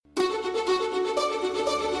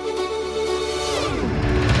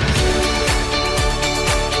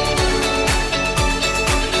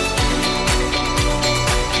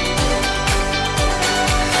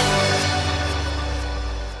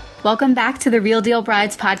Welcome back to the Real Deal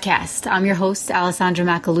Brides podcast. I'm your host, Alessandra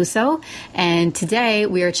Macaluso, and today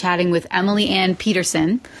we are chatting with Emily Ann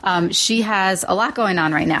Peterson. She has a lot going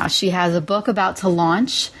on right now. She has a book about to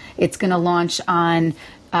launch. It's going to launch on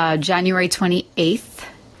January 28th.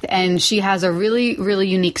 And she has a really, really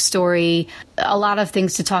unique story, a lot of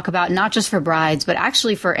things to talk about, not just for brides, but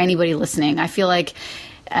actually for anybody listening. I feel like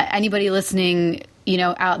anybody listening, you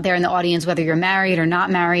know, out there in the audience, whether you're married or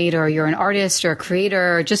not married, or you're an artist or a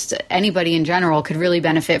creator, or just anybody in general could really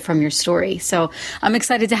benefit from your story. So I'm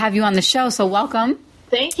excited to have you on the show. So welcome.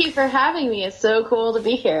 Thank you for having me. It's so cool to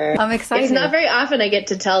be here. I'm excited. It's not very often I get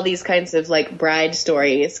to tell these kinds of like bride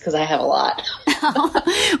stories because I have a lot.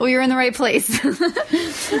 Well, you're in the right place.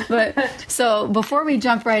 But so before we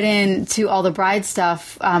jump right into all the bride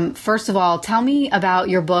stuff, first of all, tell me about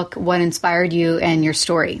your book, what inspired you, and your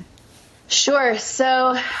story. Sure.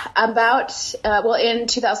 So in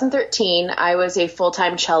 2013, I was a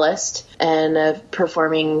full-time cellist and a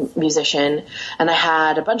performing musician, and I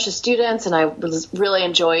had a bunch of students, and I really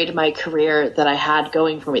enjoyed my career that I had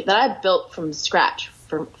going for me, that I built from scratch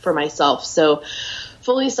for myself. So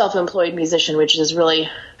fully self-employed musician, which is really,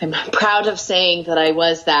 I'm proud of saying that I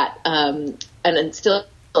was that, and still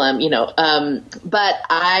am, but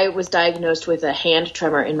I was diagnosed with a hand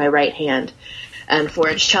tremor in my right hand. And for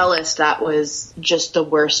a cellist, that was just the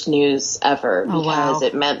worst news ever, because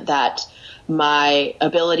it meant that my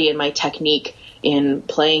ability and my technique in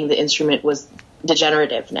playing the instrument was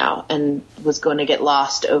degenerative now and was going to get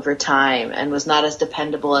lost over time and was not as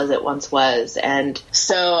dependable as it once was. And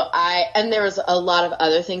so there was a lot of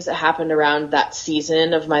other things that happened around that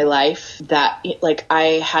season of my life that, like,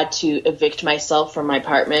 I had to evict myself from my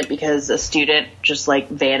apartment because a student just like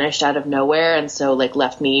vanished out of nowhere and so like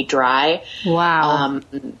left me dry. Wow.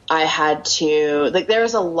 I had to, like, there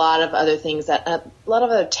was a lot of other things that, a lot of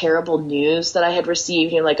other terrible news that I had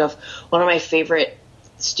received, you know, like one of my favorite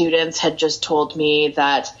students had just told me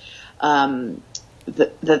that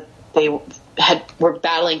that they were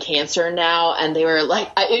battling cancer now, and they were like,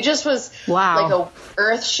 it just was like a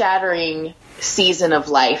earth-shattering season of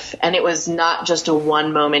life, and it was not just a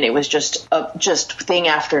one moment, it was just thing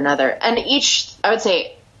after another, and each, I would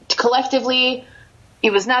say collectively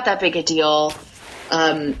it was not that big a deal.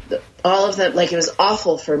 All of them, like, it was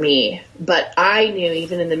awful for me, but I knew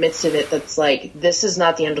even in the midst of it that's like, this is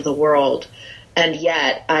not the end of the world. And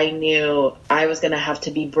yet I knew I was going to have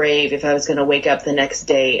to be brave if I was going to wake up the next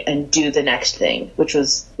day and do the next thing, which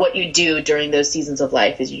was what you do during those seasons of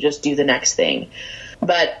life, is you just do the next thing.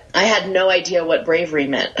 But I had no idea what bravery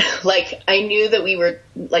meant. Like, I knew that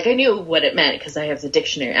I knew what it meant because I have the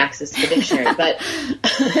dictionary, access to the dictionary.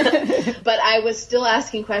 But I was still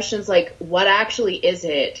asking questions like, what actually is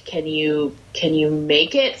it? Can you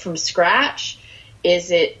make it from scratch? Is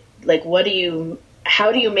it like,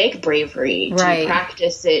 how do you make bravery? Do you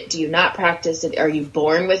practice it? Do you not practice it? Are you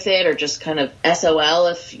born with it, or just kind of SOL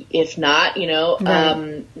if not, you know?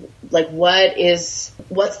 Right. Like, what's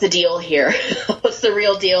the deal here? What's the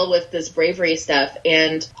real deal with this bravery stuff?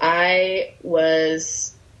 And I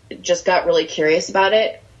got really curious about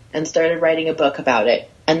it and started writing a book about it.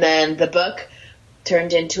 And then the book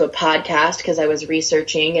turned into a podcast because I was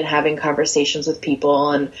researching and having conversations with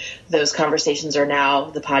people, and those conversations are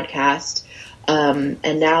now the podcast.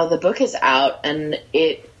 And now the book is out, and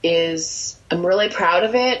I'm really proud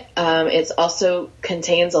of it. It's also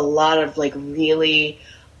contains a lot of like really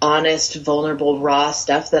honest, vulnerable, raw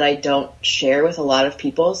stuff that I don't share with a lot of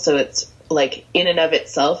people. So it's like, in and of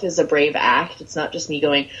itself is a brave act. It's not just me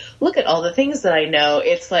going, look at all the things that I know.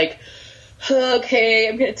 It's like, okay,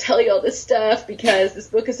 I'm going to tell you all this stuff because this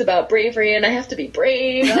book is about bravery and I have to be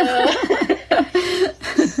brave.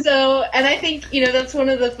 So, and I think, you know, that's one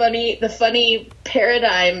of the funny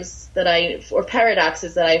paradigms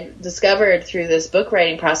paradoxes that I discovered through this book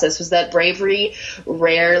writing process was that bravery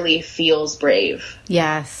rarely feels brave.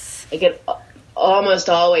 Yes. Like, it almost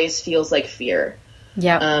always feels like fear.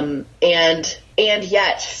 Yeah. And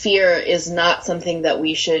yet fear is not something that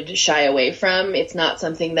we should shy away from. It's not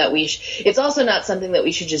something that it's also not something that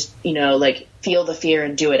we should just, you know, like, feel the fear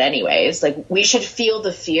and do it anyways. Like, we should feel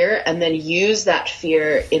the fear and then use that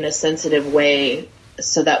fear in a sensitive way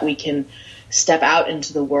so that we can step out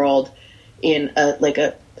into the world in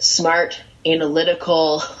a smart,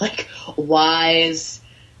 analytical, like, wise,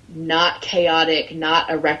 not chaotic,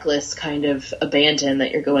 not a reckless kind of abandon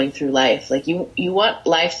that you're going through life. Like you want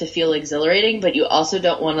life to feel exhilarating, but you also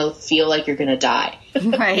don't want to feel like you're going to die.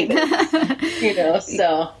 Right.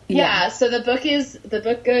 So so the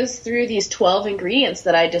book goes through these 12 ingredients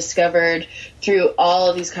that I discovered through all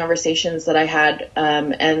of these conversations that I had,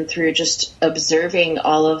 and through just observing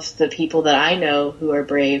all of the people that I know who are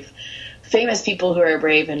brave, famous people who are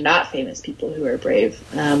brave and not famous people who are brave.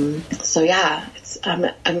 I'm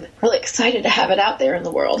really excited to have it out there in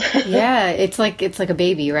the world. Yeah, it's like a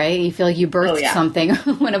baby, right? You feel like you birthed something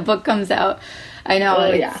when a book comes out. I know.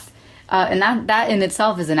 And that in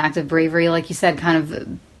itself is an act of bravery, like you said, kind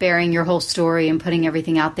of bearing your whole story and putting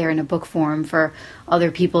everything out there in a book form for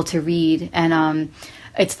other people to read. And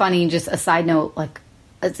it's funny, just a side note, like,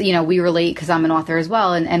 we relate because I'm an author as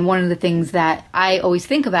well. And one of the things that I always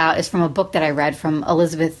think about is from a book that I read from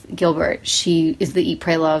Elizabeth Gilbert. She is the Eat,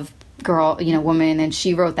 Pray, Love girl, woman, and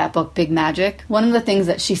she wrote that book, Big Magic. One of the things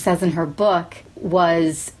that she says in her book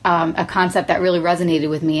was a concept that really resonated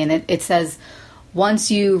with me. And it says,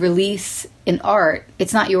 once you release an art,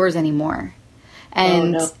 it's not yours anymore.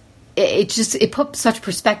 And it put such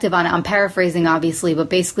perspective on it. I'm paraphrasing, obviously, but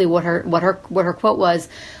basically what her quote was: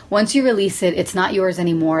 once you release it, it's not yours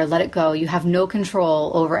anymore. Let it go. You have no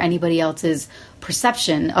control over anybody else's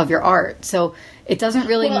perception of your art. So it doesn't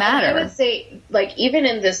really matter. I would say, like, even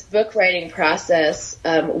in this book writing process,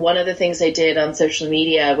 one of the things I did on social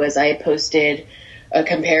media was I posted a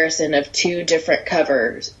comparison of 2 different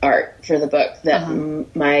covers art for the book that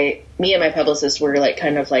me and my publicist were like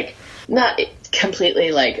kind of like not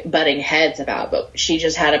completely like butting heads about, but she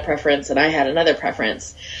just had a preference and I had another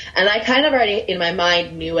preference. And I kind of already in my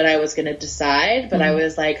mind knew what I was going to decide, but I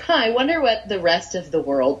was like, I wonder what the rest of the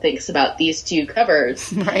world thinks about these 2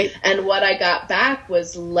 covers. Right. And what I got back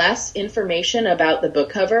was less information about the book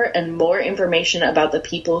cover and more information about the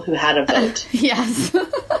people who had a vote. Yes.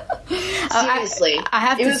 Seriously. I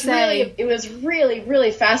have to say, it was really,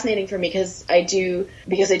 really fascinating for me because I do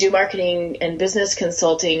marketing and business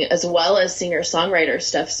consulting as well as singer-songwriter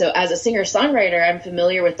stuff. So as a singer-songwriter, I'm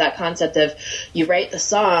familiar with that concept of you write the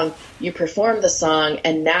song, you perform the song,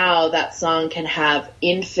 and now that song can have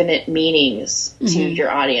infinite meanings to your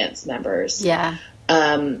audience members. Yeah.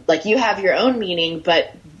 Like you have your own meaning,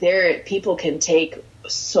 but people can take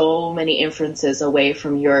so many inferences away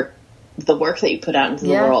from the work that you put out into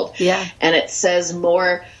the world. Yeah. And it says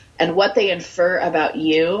more, and what they infer about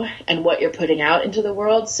you and what you're putting out into the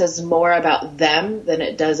world says more about them than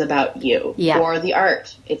it does about you or the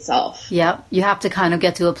art itself. Yeah. You have to kind of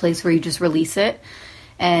get to a place where you just release it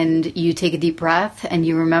and you take a deep breath and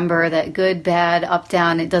you remember that good, bad, up,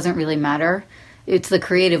 down, it doesn't really matter. It's the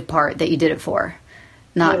creative part that you did it for.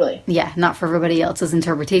 Not for everybody else's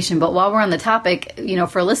interpretation. But while we're on the topic,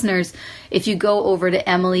 for listeners, if you go over to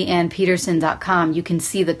EmilyAnnPeterson.com, you can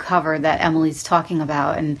see the cover that Emily's talking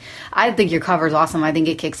about. And I think your cover is awesome. I think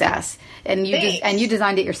it kicks ass. And you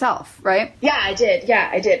designed it yourself, right? Yeah, I did.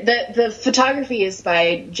 The photography is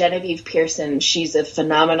by Genevieve Pearson. She's a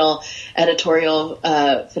phenomenal editorial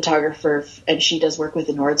photographer, and she does work with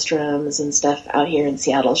the Nordstroms and stuff out here in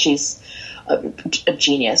Seattle. She's a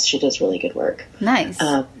genius. She does really good work. Nice.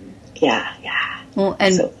 Yeah. Well,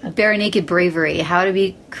 and Bare Naked Bravery, how to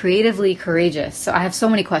be creatively courageous. So I have so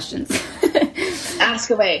many questions. Ask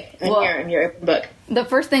away in your open book. The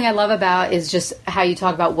first thing I love about is just how you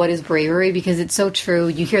talk about what is bravery, because it's so true.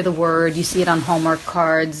 You hear the word, you see it on Hallmark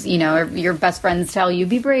cards, your best friends tell you,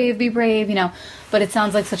 be brave, but it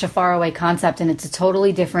sounds like such a faraway concept, and it's a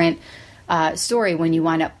totally different story when you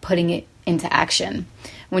wind up putting it into action.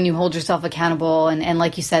 When you hold yourself accountable, and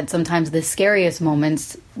like you said, sometimes the scariest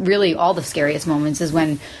moments, really all the scariest moments, is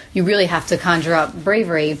when you really have to conjure up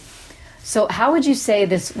bravery. So how would you say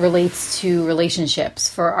this relates to relationships?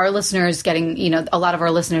 For our listeners a lot of our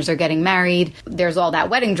listeners are getting married. There's all that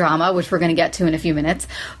wedding drama, which we're going to get to in a few minutes.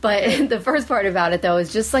 But the first part about it, though,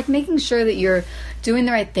 is just like making sure that you're doing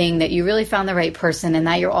the right thing, that you really found the right person, and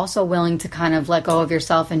that you're also willing to kind of let go of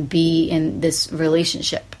yourself and be in this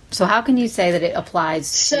relationship. So how can you say that it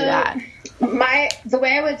applies to that? The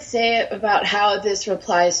way I would say it about how this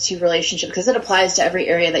applies to relationship, because it applies to every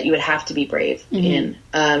area that you would have to be brave in.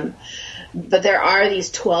 But there are these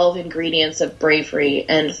 12 ingredients of bravery,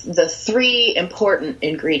 and the 3 important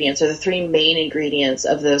ingredients, or the 3 main ingredients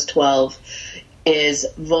of those 12, is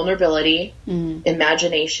vulnerability,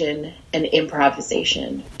 imagination, and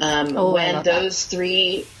improvisation. When those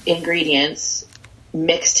 3 ingredients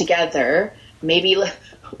mix together, maybe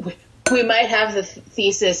we might have the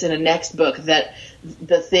thesis in a next book that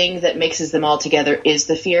the thing that mixes them all together is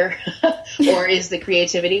the fear or is the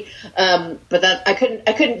creativity. But that I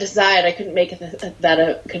couldn't decide. I couldn't make that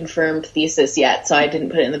a confirmed thesis yet, so I didn't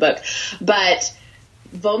put it in the book. But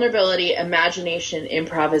vulnerability, imagination,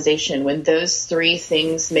 improvisation, when those three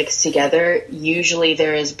things mix together, usually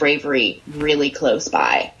there is bravery really close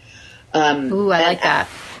by. Ooh, I like that.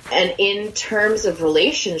 And in terms of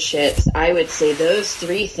relationships, I would say those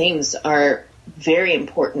three things are very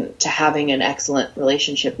important to having an excellent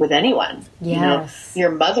relationship with anyone. Yes.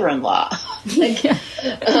 Your mother-in-law.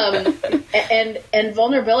 And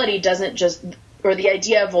vulnerability doesn't just, or the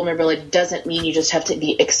idea of vulnerability doesn't mean you just have to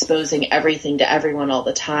be exposing everything to everyone all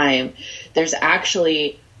the time. There's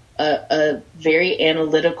actually a very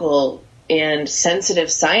analytical and sensitive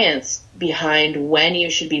science behind when you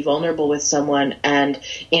should be vulnerable with someone and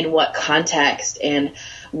in what context and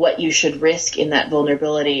what you should risk in that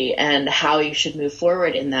vulnerability and how you should move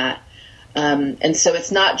forward in that. And so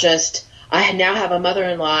it's not just, I now have a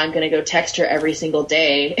mother-in-law, I'm going to go text her every single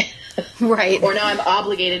day. Right. Or now I'm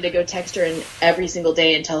obligated to go text her every single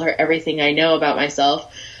day and tell her everything I know about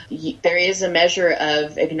myself. There is a measure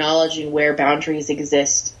of acknowledging where boundaries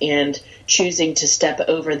exist and choosing to step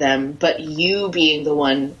over them, but you being the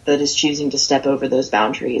one that is choosing to step over those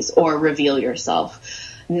boundaries or reveal yourself,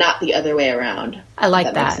 not the other way around. I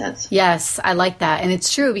like that. Makes sense. Yes, I like that. And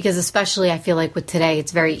it's true because especially I feel like with today,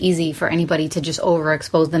 it's very easy for anybody to just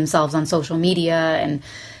overexpose themselves on social media and,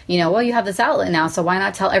 well, you have this outlet now, so why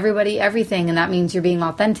not tell everybody everything? And that means you're being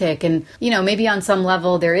authentic. And, maybe on some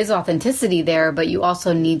level there is authenticity there, but you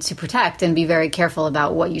also need to protect and be very careful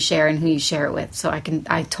about what you share and who you share it with. So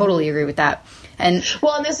I totally agree with that. And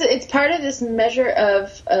it's part of this measure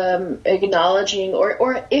of acknowledging,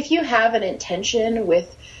 or if you have an intention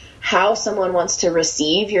with how someone wants to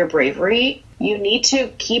receive your bravery, you need to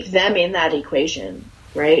keep them in that equation.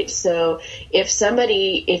 Right. So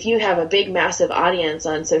if you have a big, massive audience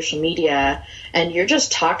on social media and you're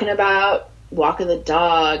just talking about walking the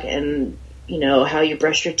dog and, how you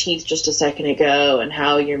brushed your teeth just a second ago and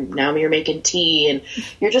how you're making tea and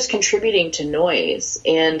you're just contributing to noise,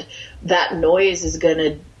 and that noise is going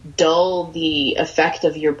to dull the effect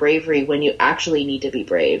of your bravery when you actually need to be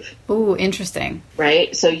brave. Ooh, interesting.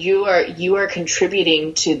 Right. So you are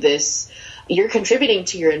contributing to this. You're contributing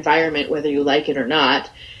to your environment, whether you like it or not,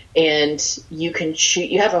 and you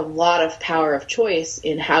have a lot of power of choice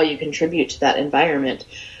in how you contribute to that environment,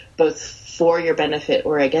 both for your benefit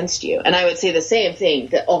or against you. And I would say the same thing,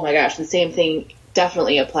 the same thing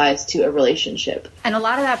definitely applies to a relationship. And a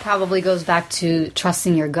lot of that probably goes back to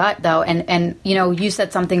trusting your gut, though. And you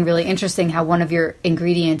said something really interesting, how one of your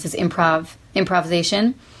ingredients is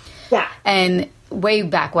improvisation. Yeah. And way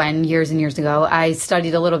back when, years and years ago, I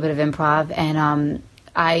studied a little bit of improv, and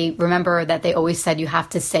I remember that they always said you have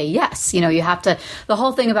to say yes. You have to, the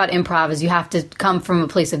whole thing about improv is you have to come from a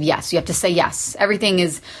place of yes. You have to say yes. Everything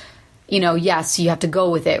is, yes, you have to go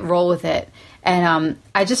with it, roll with it. And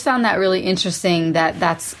I just found that really interesting that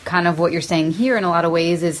that's kind of what you're saying here in a lot of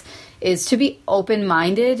ways is to be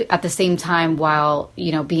open-minded at the same time while,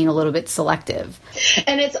 being a little bit selective.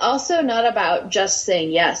 And it's also not about just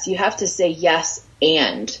saying yes. You have to say yes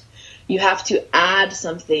and you have to add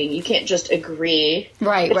something. You can't just agree.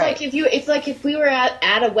 Right, right. It's like if we were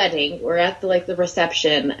at a wedding or at the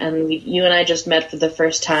reception and you and I just met for the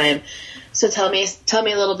first time. So tell me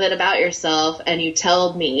a little bit about yourself, and you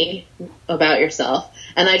tell me about yourself,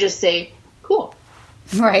 and I just say, cool.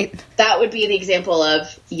 Right. That would be the example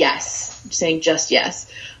of yes, saying just yes.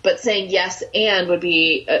 But saying yes and would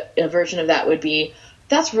be a version of that would be,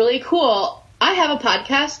 that's really cool. I have a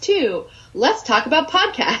podcast too. Let's talk about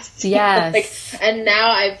podcasts. Yes. And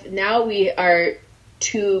now we are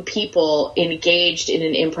two people engaged in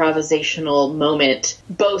an improvisational moment,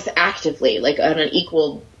 both actively, like on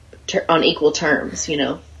equal terms,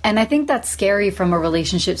 And I think that's scary from a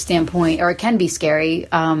relationship standpoint, or it can be scary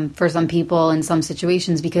for some people in some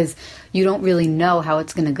situations because you don't really know how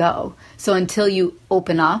it's going to go. So until you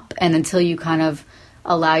open up and until you kind of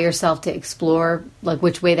allow yourself to explore like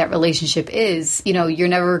which way that relationship is, you're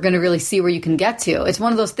never going to really see where you can get to. It's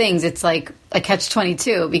one of those things. It's like a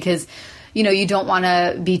catch-22 because you don't want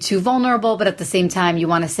to be too vulnerable, but at the same time, you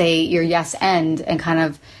want to say your yes and kind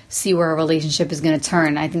of see where a relationship is going to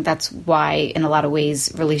turn. I think that's why, in a lot of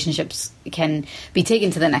ways, relationships can be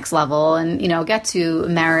taken to the next level and, get to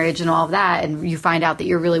marriage and all of that. And you find out that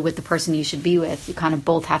you're really with the person you should be with. You kind of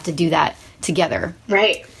both have to do that together.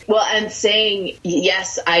 Right. Well, and saying,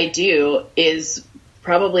 yes, I do is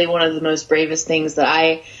probably one of the most bravest things that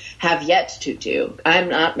I have yet to do. I'm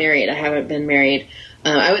not married. I haven't been married.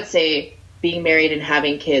 I would say being married and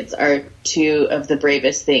having kids are two of the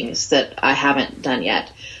bravest things that I haven't done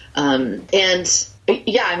yet. And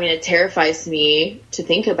yeah, I mean, it terrifies me to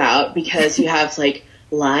think about because you have like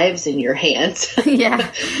lives in your hands.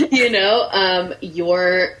 Yeah. You know,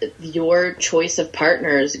 your choice of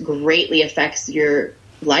partners greatly affects your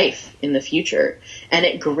life in the future. And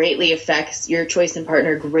it greatly affects your choice in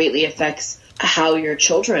partner greatly affects how your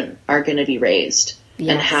children are going to be raised.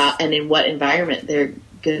 Yes. And in what environment they're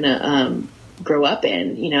going to grow up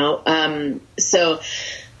in, you know? So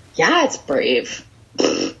yeah, it's brave.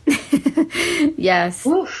 Yes.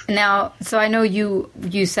 Oof. Now, so I know you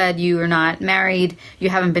said you are not married, you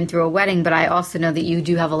haven't been through a wedding, but I also know that you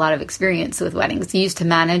do have a lot of experience with weddings. You used to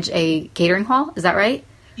manage a catering hall, is that right?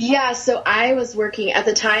 Yeah, so I was working, at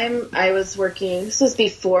the time I was working, this was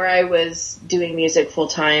before I was doing music full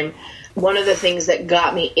time. One of the things that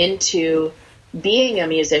got me into being a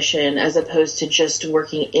musician as opposed to just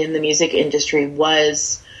working in the music industry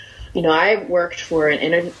was, you know, I worked for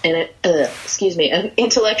an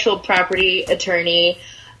intellectual property attorney,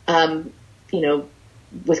 you know,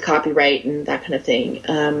 with copyright and that kind of thing.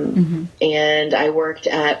 And I worked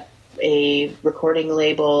at a recording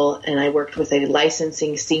label, and I worked with a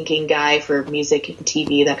licensing syncing guy for music and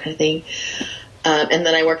TV, that kind of thing. And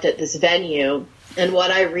then I worked at this venue, and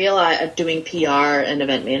what I realized, doing PR and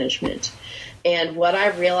event management, and what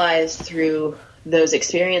I realized through those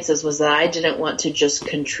experiences was that I didn't want to just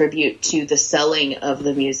contribute to the selling of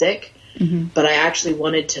the music, but I actually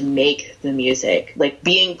wanted to make the music. Like,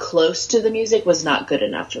 being close to the music was not good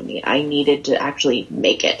enough for me. I needed to actually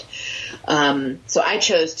make it. So I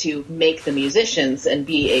chose to make the musicians and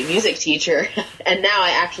be a music teacher. And now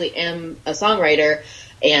I actually am a songwriter,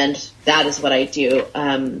 and that is what I do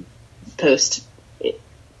post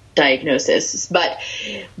diagnosis. But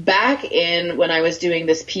back in when I was doing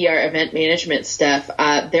this PR event management stuff,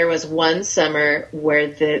 there was one summer where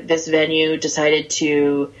this venue decided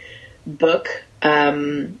to book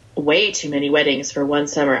way too many weddings for one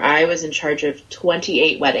summer. I was in charge of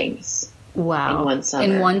 28 weddings. Wow. In one summer.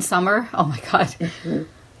 In one summer? Oh my God.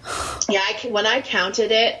 Yeah, when I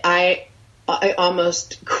counted it, I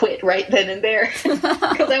almost quit right then and there because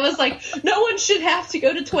I was like, no one should have to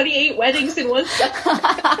go to 28 weddings in one summer.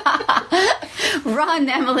 Run,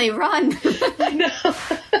 Emily, run. I know.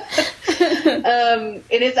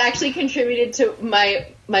 It has actually contributed to my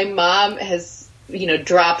mom has, you know,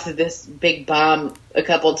 dropped this big bomb a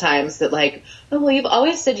couple times that like, oh, well, you've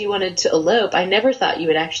always said you wanted to elope. I never thought you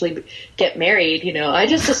would actually get married. You know, I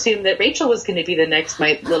just assumed that Rachel was going to be the next,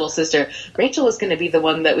 my little sister. Rachel was going to be the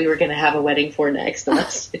one that we were going to have a wedding for next. And I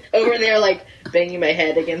was over there, like, banging my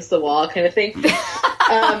head against the wall kind of thing.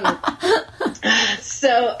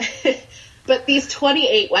 But these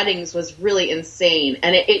 28 weddings was really insane.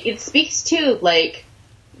 And it speaks to, like,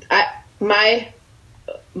 my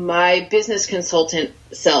business consultant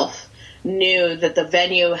self knew that the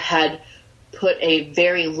venue had put a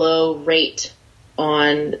very low rate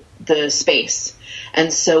on the space.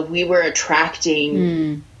 And so we were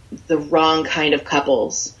attracting the wrong kind of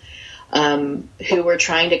couples who were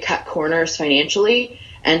trying to cut corners financially.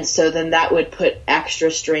 And so then that would put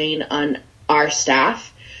extra strain on our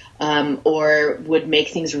staff or would make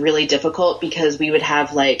things really difficult because we would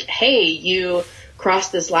have like, hey, you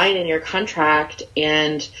crossed this line in your contract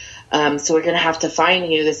and so we're going to have to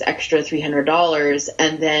fine you this extra $300,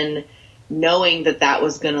 and then knowing that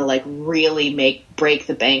was going to like really break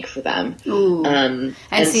the bank for them. And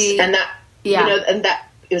that, yeah. You know, and that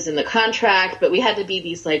it was in the contract, but we had to be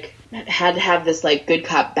these like, had to have this like good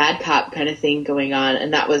cop, bad cop kind of thing going on.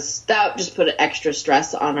 And that just put extra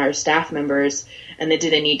stress on our staff members, and it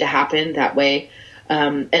didn't need to happen that way.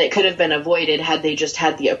 And it could have been avoided had they just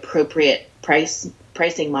had the appropriate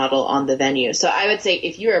pricing model on the venue. So I would say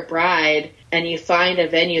if you're a bride and you find a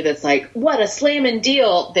venue that's like, what a slamming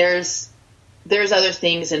deal, there's other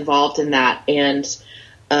things involved in that. And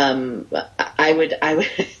I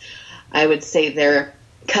would say they're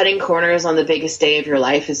cutting corners on the biggest day of your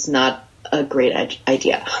life is not a great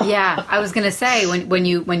idea. Yeah, I was going to say when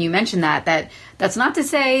you mentioned that's not to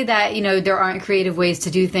say that, you know, there aren't creative ways to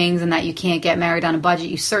do things and that you can't get married on a budget.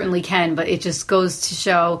 You certainly can, but it just goes to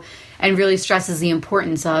show and really stresses the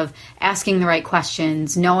importance of asking the right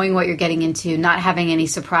questions, knowing what you're getting into, not having any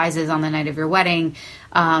surprises on the night of your wedding,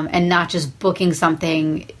 and not just booking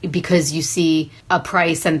something because you see a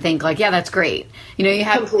price and think like, yeah, that's great. You know, you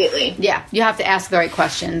have completely. Yeah, you have to ask the right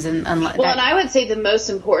questions. And I would say the most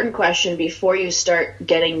important question before you start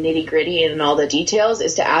getting nitty gritty and all the details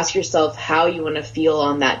is to ask yourself how you want to feel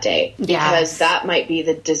on that day, because that might be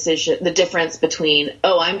the difference between,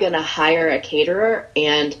 oh, I'm going to hire a caterer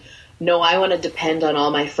and no, I want to depend on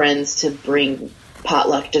all my friends to bring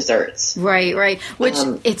potluck desserts. Right. Which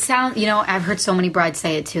it sounds, I've heard so many brides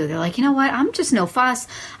say it too. They're like, you know what? I'm just no fuss.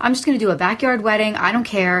 I'm just going to do a backyard wedding. I don't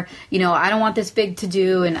care. I don't want this big to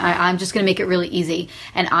do, and I'm just going to make it really easy.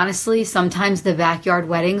 And honestly, sometimes the backyard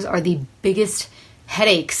weddings are the biggest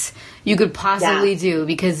headaches you could possibly do,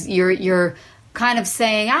 because you're kind of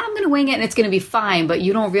saying, I'm going to wing it and it's going to be fine, but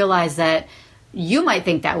you don't realize that you might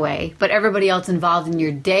think that way, but everybody else involved in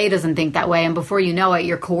your day doesn't think that way. And before you know it,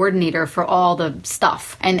 you're coordinator for all the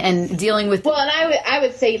stuff and dealing with... Well, and I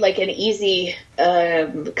would say like an easy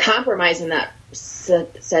compromise in that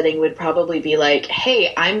setting would probably be like,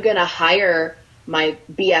 hey, I'm going to hire my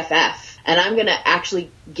BFF and I'm going to actually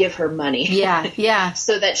give her money. Yeah.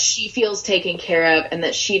 So that she feels taken care of and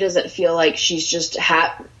that she doesn't feel like she's just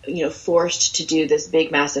forced to do this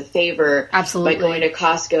big, massive favor. Absolutely. By going to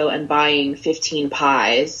Costco and buying 15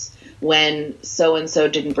 pies when so-and-so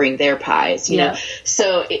didn't bring their pies, you know?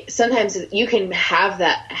 So sometimes you can have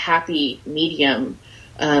that happy medium.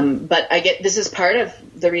 But this is part of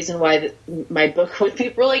the reason why my book would be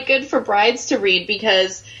really good for brides to read,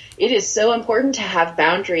 because it is so important to have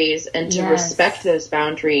boundaries and to respect those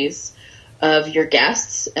boundaries of your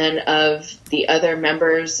guests and of the other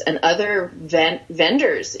members and other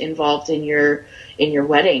vendors involved in your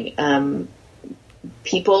wedding.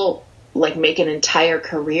 People make an entire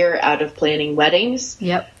career out of planning weddings.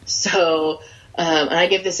 Yep. So, and I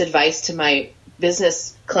give this advice to my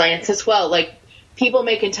business clients as well. People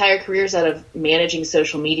make entire careers out of managing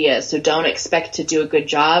social media, so don't expect to do a good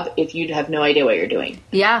job if you have no idea what you're doing.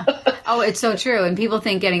 Yeah. Oh, it's so true. And people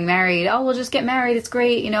think getting married, we'll just get married. It's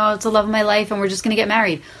great. It's the love of my life and we're just going to get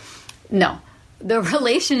married. No. The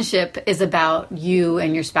relationship is about you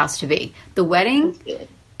and your spouse-to-be. The wedding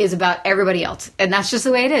is about everybody else. And that's just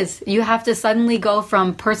the way it is. You have to suddenly go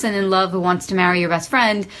from person in love who wants to marry your best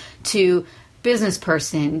friend to business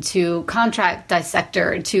person, to contract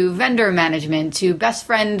dissector, to vendor management, to best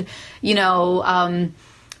friend,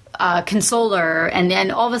 consoler. And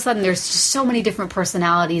then all of a sudden there's just so many different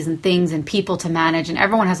personalities and things and people to manage, and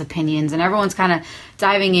everyone has opinions and everyone's kind of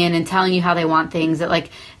diving in and telling you how they want things. That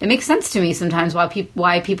it makes sense to me sometimes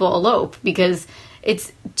why people elope, because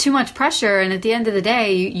it's too much pressure. And at the end of the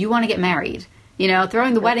day, you want to get married.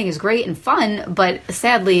 Throwing the wedding is great and fun, but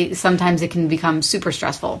sadly, sometimes it can become super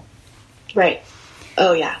stressful. Right.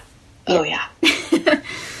 Oh, yeah. Oh, yeah.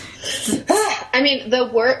 I mean,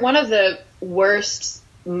 one of the worst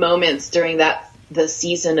moments during the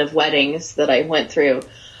season of weddings that I went through,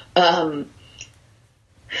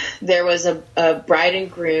 there was a bride and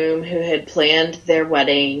groom who had planned their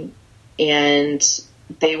wedding, and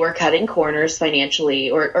they were cutting corners financially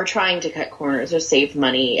or trying to cut corners or save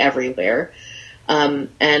money everywhere.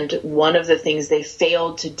 And one of the things they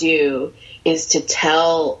failed to do is to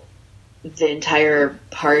tell the entire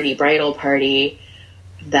bridal party,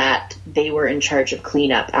 that they were in charge of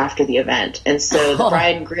cleanup after the event. And so the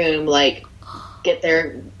bride and groom get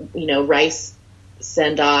their, rice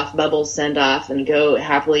bubbles send off and go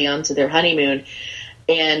happily onto their honeymoon.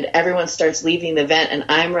 And everyone starts leaving the event, and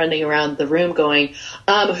I'm running around the room going,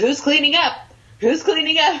 who's cleaning up? Who's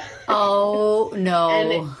cleaning up? Oh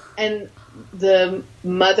no. and the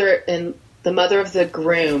mother of the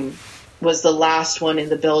groom was the last one in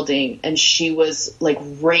the building, and she was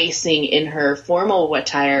racing in her formal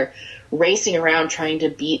attire, racing around trying to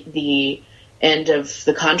beat the end of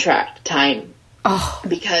the contract time.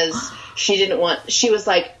 Because she was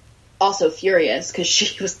also furious because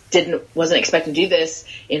she wasn't expecting to do this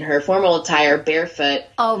in her formal attire, barefoot.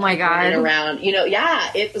 Oh my God. Running around,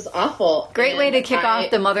 it was awful. Great way to kick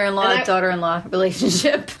off the mother-in-law, daughter-in-law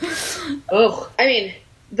relationship. I mean,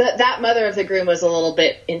 that mother of the groom was a little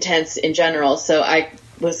bit intense in general, so I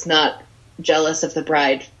was not jealous of the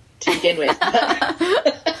bride to begin with.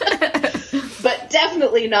 But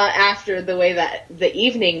definitely not after the way that the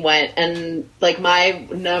evening went. And my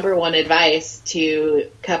number one advice to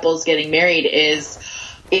couples getting married is,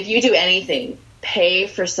 if you do anything, pay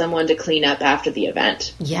for someone to clean up after the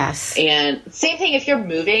event. Yes. And same thing if you're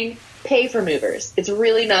moving. Pay for movers. It's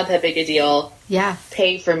really not that big a deal. Yeah.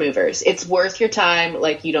 Pay for movers. It's worth your time.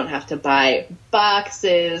 You don't have to buy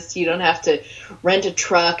boxes. You don't have to rent a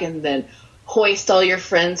truck and then hoist all your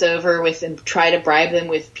friends over and try to bribe them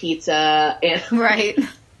with pizza. And right.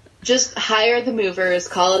 Just hire the movers,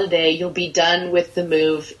 call it a day. You'll be done with the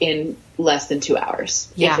move in less than 2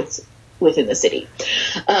 hours. Yeah. If it's within the city.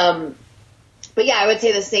 But yeah, I would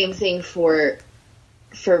say the same thing for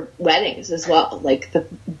weddings as well. The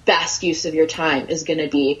best use of your time is going to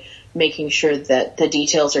be making sure that the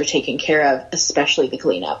details are taken care of, especially the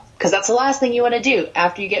cleanup. Because that's the last thing you want to do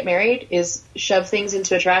after you get married is shove things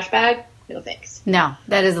into a trash bag. No thanks. No,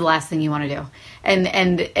 that is the last thing you want to do.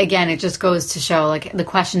 And again, it just goes to show like the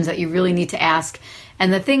questions that you really need to ask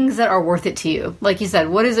and the things that are worth it to you. Like you said,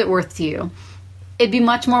 what is it worth to you? It'd be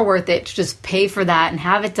much more worth it to just pay for that and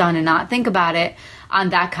have it done and not think about it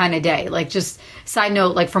on that kind of day. Like, just side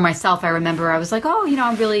note, like for myself, I remember I was like, oh,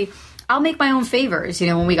 I'll make my own favors,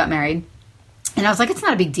 when we got married. And I was like, it's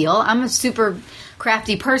not a big deal. I'm a super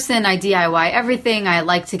crafty person. I DIY everything. I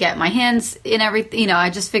like to get my hands in everything. I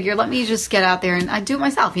just figured, let me just get out there and I do it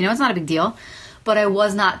myself. It's not a big deal. But I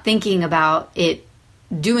was not thinking about it,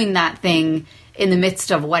 doing that thing in the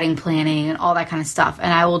midst of wedding planning and all that kind of stuff.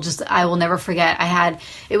 And I will never forget.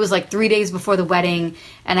 It was like 3 days before the wedding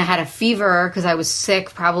and I had a fever because I was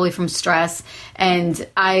sick, probably from stress. And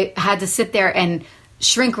I had to sit there and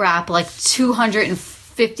shrink wrap like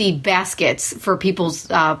 250 baskets for people's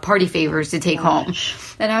party favors to take home.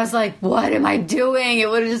 And I was like, what am I doing? It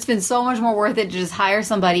would have just been so much more worth it to just hire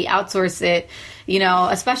somebody, outsource it,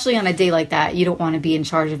 especially on a day like that. You don't want to be in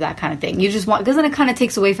charge of that kind of thing. You just want, because then it kind of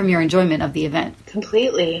takes away from your enjoyment of the event.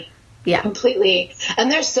 Completely. Yeah. Completely.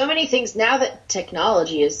 And there's so many things now that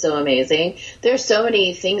technology is so amazing. There's so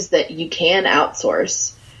many things that you can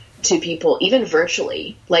outsource to people, even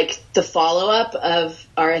virtually. Like the follow-up of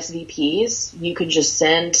RSVPs, you can just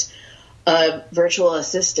send a virtual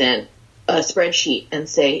assistant a spreadsheet and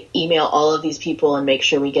say, email all of these people and make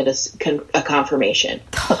sure we get a confirmation.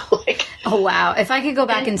 Oh, wow. If I could go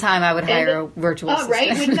back in time, I would hire a virtual assistant.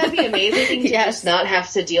 Right? Wouldn't that be amazing to Yes. just not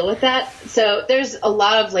have to deal with that? So there's a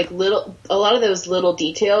lot of those little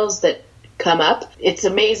details that come up. It's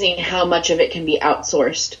amazing how much of it can be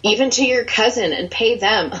outsourced, even to your cousin, and pay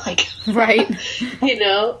them. Right.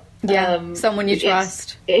 Yeah, someone you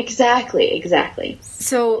trust. Exactly.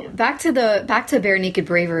 So back to Bare Naked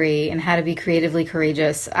Bravery and how to be creatively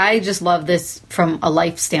courageous. I just love this from a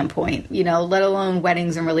life standpoint, let alone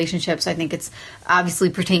weddings and relationships. I think it's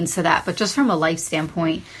obviously pertains to that, but just from a life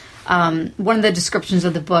standpoint, one of the descriptions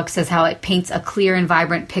of the book says how it paints a clear and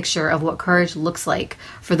vibrant picture of what courage looks like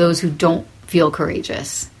for those who don't feel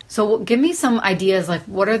courageous. So give me some ideas, like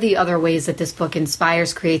what are the other ways that this book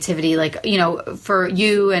inspires creativity, like, for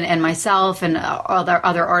you and myself and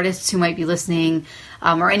other artists who might be listening,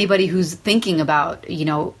 or anybody who's thinking about,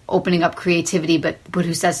 opening up creativity, but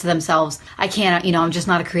who says to themselves, I can't, I'm just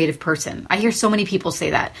not a creative person. I hear so many people say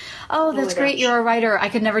that. Oh, that's great. You're a writer. I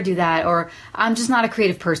could never do that. Or I'm just not a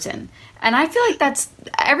creative person. And I feel like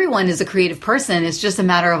everyone is a creative person. It's just a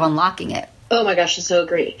matter of unlocking it. Oh my gosh, I so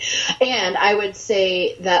agree. And I would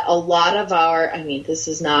say that a lot of this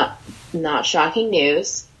is not shocking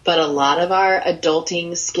news, but a lot of our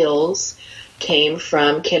adulting skills came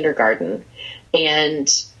from kindergarten.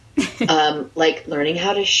 And learning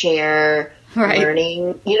how to share, right.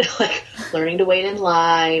 Learning to wait in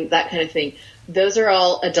line, that kind of thing. Those are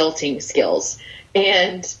all adulting skills.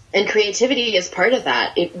 And creativity is part of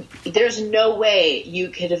that. There's no way you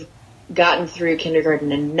could have gotten through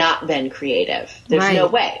kindergarten and not been creative. There's right. No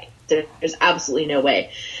way. There's absolutely no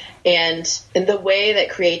way. And the way that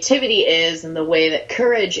creativity is and the way that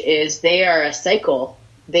courage is, they are a cycle.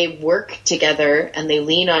 They work together and they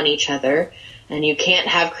lean on each other. And you can't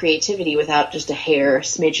have creativity without just a hair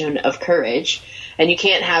smidgen of courage. And you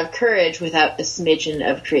can't have courage without a smidgen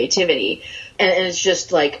of creativity. And it's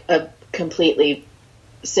just like a completely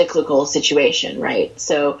cyclical situation, right?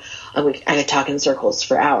 So I could talk in circles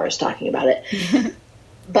for hours talking about it.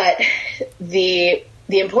 But the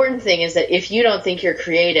important thing is that if you don't think you're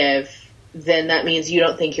creative, then that means you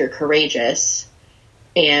don't think you're courageous.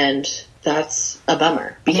 And that's a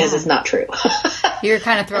bummer because it's not true. You're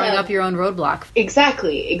kind of throwing up your own roadblock.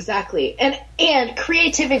 Exactly. And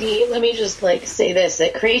creativity, let me just say this,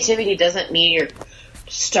 that creativity doesn't mean you're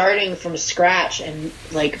starting from scratch and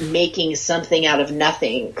making something out of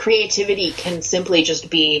nothing. Creativity can simply just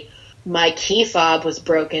be, my key fob was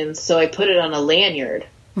broken, so I put it on a lanyard.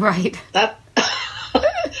 Right.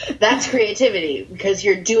 That's creativity, because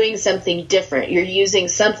you're doing something different. You're using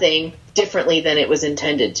something differently than it was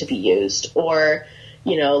intended to be used. Or,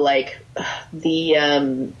 I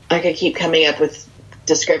could keep coming up with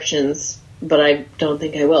descriptions, but I don't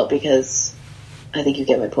think I will, because I think you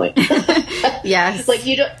get my point. Yes.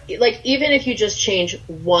 Even if you just change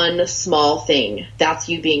one small thing, that's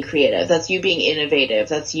you being creative. That's you being innovative.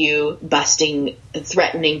 That's you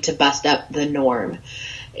threatening to bust up the norm.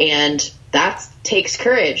 And that takes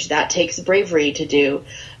courage. That takes bravery to do.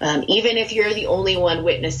 Even if you're the only one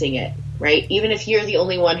witnessing it, right? Even if you're the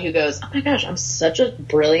only one who goes, oh my gosh, I'm such a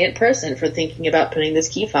brilliant person for thinking about putting this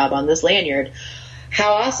key fob on this lanyard.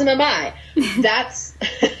 how awesome am I?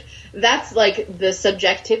 That's like the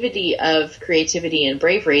subjectivity of creativity and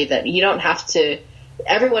bravery, that you don't have to,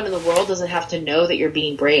 everyone in the world doesn't have to know that you're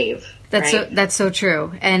being brave. That's so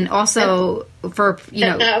true. And also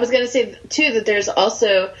and I was going to say too,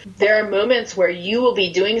 that there are moments where you will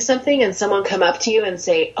be doing something and someone come up to you and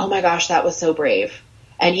say, oh my gosh, that was so brave.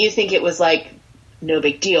 And you think it was like no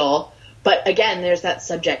big deal. But again, there's that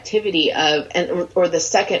subjectivity or the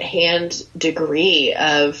secondhand degree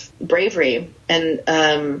of bravery. And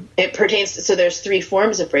it pertains, so there's 3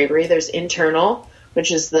 forms of bravery. There's internal,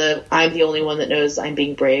 which is I'm the only one that knows I'm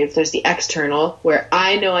being brave. There's the external, where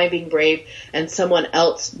I know I'm being brave and someone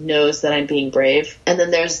else knows that I'm being brave. And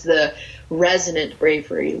then there's the resonant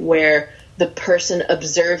bravery, where the person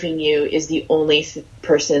observing you is the only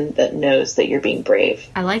person that knows that you're being brave.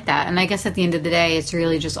 I like that. And I guess at the end of the day, it's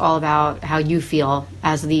really just all about how you feel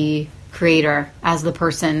as the creator, as the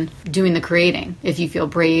person doing the creating. If you feel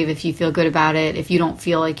brave, if you feel good about it, if you don't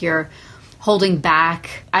feel like you're holding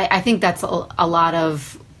back. I think that's a lot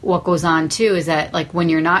of what goes on too, is that like when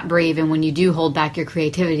you're not brave and when you do hold back your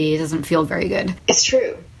creativity, it doesn't feel very good. It's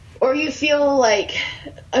true. Or you feel like,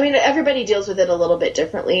 I mean, everybody deals with it a little bit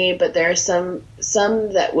differently, but there are some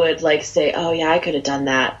that would like say, oh yeah, I could have done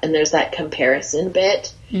that. And there's that comparison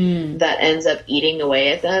bit that ends up eating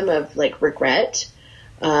away at them of like regret.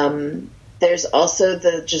 There's also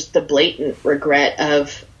the blatant regret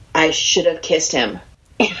of, I should have kissed him.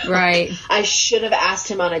 Right. I should have asked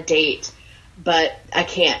him on a date, but I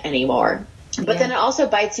can't anymore. But then it also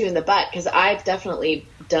bites you in the butt, because I've definitely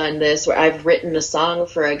done this where I've written a song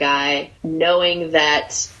for a guy knowing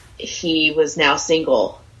that he was now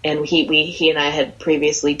single, and he and I had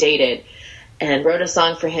previously dated, and wrote a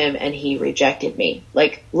song for him, and he rejected me.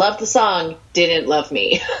 Like, loved the song, didn't love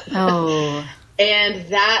me. Oh. And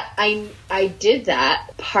that I did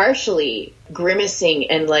that partially grimacing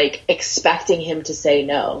and like expecting him to say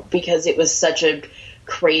no, because it was such a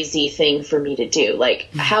crazy thing for me to do. Like,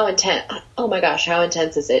 how intense, oh my gosh, how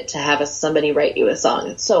intense is it to have somebody write you a song?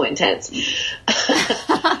 It's so intense.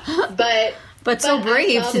 But so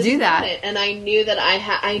brave to do that. And I knew that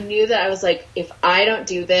I was like, if I don't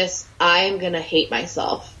do this, I am going to hate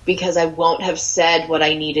myself, because I won't have said what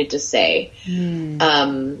I needed to say.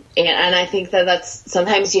 And I think that's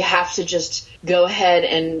sometimes you have to just go ahead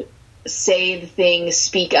and say the thing,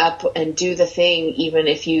 speak up, and do the thing, even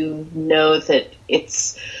if you know that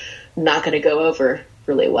it's not going to go over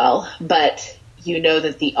really well. But you know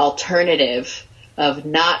that the alternative of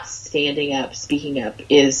not standing up, speaking up,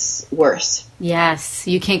 is worse. Yes,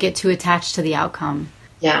 you can't get too attached to the outcome.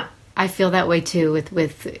 Yeah. I feel that way too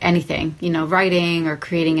with anything, writing or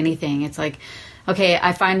creating anything. It's like, okay,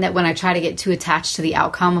 I find that when I try to get too attached to the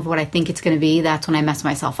outcome of what I think it's going to be, that's when I mess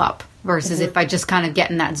myself up. Versus if I just kind of get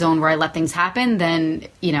in that zone where I let things happen, then,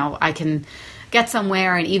 I can get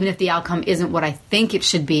somewhere. And even if the outcome isn't what I think it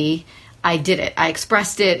should be, I did it. I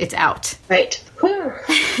expressed it. It's out. Right.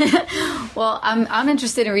 Well, I'm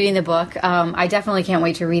interested in reading the book. I definitely can't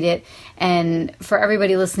wait to read it. And for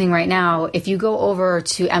everybody listening right now, if you go over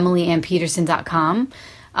to EmilyAnnPeterson.com,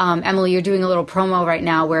 Emily, you're doing a little promo right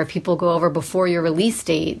now where if people go over before your release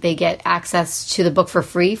date, they get access to the book for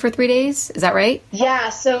free for 3 days. Is that right? Yeah.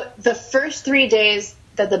 So the first 3 days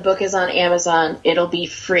that the book is on Amazon, it'll be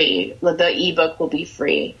free. The ebook will be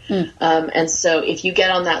free. And so if you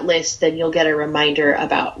get on that list, then you'll get a reminder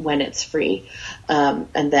about when it's free, and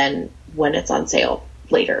then when it's on sale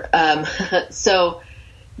later. So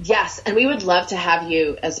yes, and we would love to have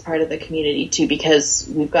you as part of the community too, because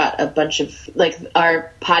we've got a bunch of, like,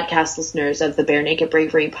 our podcast listeners of the Bare Naked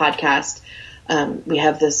Bravery podcast. We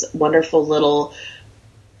have this wonderful little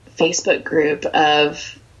Facebook group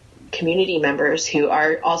of community members who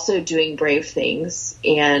are also doing brave things,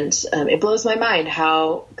 and it blows my mind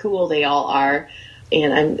how cool they all are.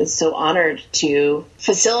 And I'm so honored to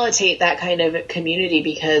facilitate that kind of community,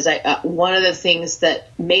 because one of the things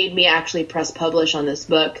that made me actually press publish on this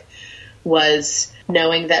book was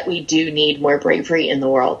knowing that we do need more bravery in the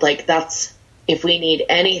world. Like, if we need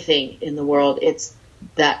anything in the world, it's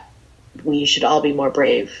that we should all be more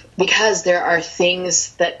brave, because there are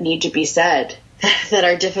things that need to be said that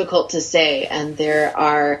are difficult to say. And there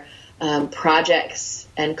are projects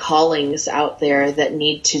and callings out there that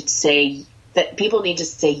people need to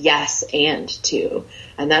say yes and to,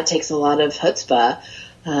 and that takes a lot of chutzpah.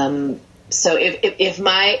 So if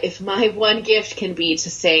my one gift can be to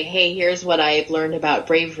say, hey, here's what I've learned about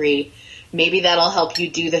bravery, maybe that'll help you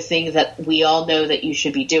do the thing that we all know that you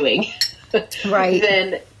should be doing. Right.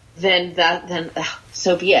 Then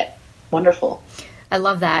so be it. Wonderful. I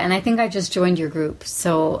love that. And I think I just joined your group.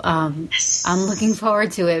 So Yes. I'm looking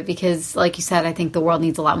forward to it because, like you said, I think the world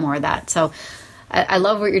needs a lot more of that. So I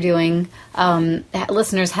love what you're doing.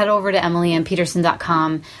 Listeners, head over to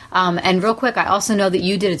emilyannpeterson.com. And real quick, I also know that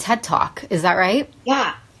you did a TED Talk. Is that right?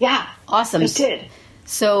 Yeah. Awesome. I did.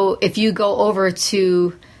 So if you go over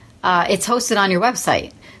to, it's hosted on your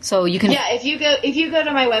website. So you can... Yeah, if you go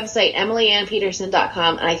to my website,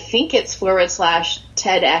 emilyannpeterson.com, and I think it's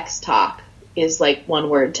 /TEDx Talk is like one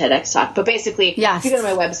word, TEDx Talk. But basically, yes. If you go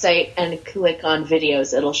to my website and click on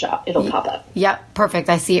videos, it'll pop up. Yep, perfect.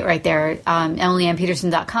 I see it right there.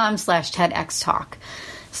 emilyannpeterson.com /TEDx Talk.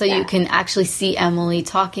 So you can actually see Emily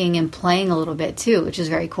talking and playing a little bit too, which is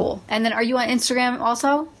very cool. And then are you on Instagram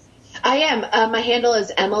also? I am. My handle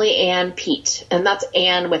is Emily Ann Pete, and that's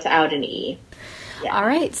Ann without an E. Yeah. All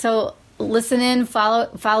right. So listen in,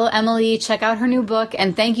 follow Emily, check out her new book,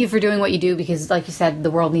 and thank you for doing what you do because, like you said,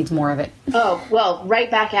 the world needs more of it. Oh, well, right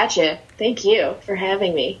back at you. Thank you for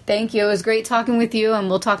having me. Thank you. It was great talking with you, and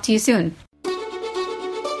we'll talk to you soon.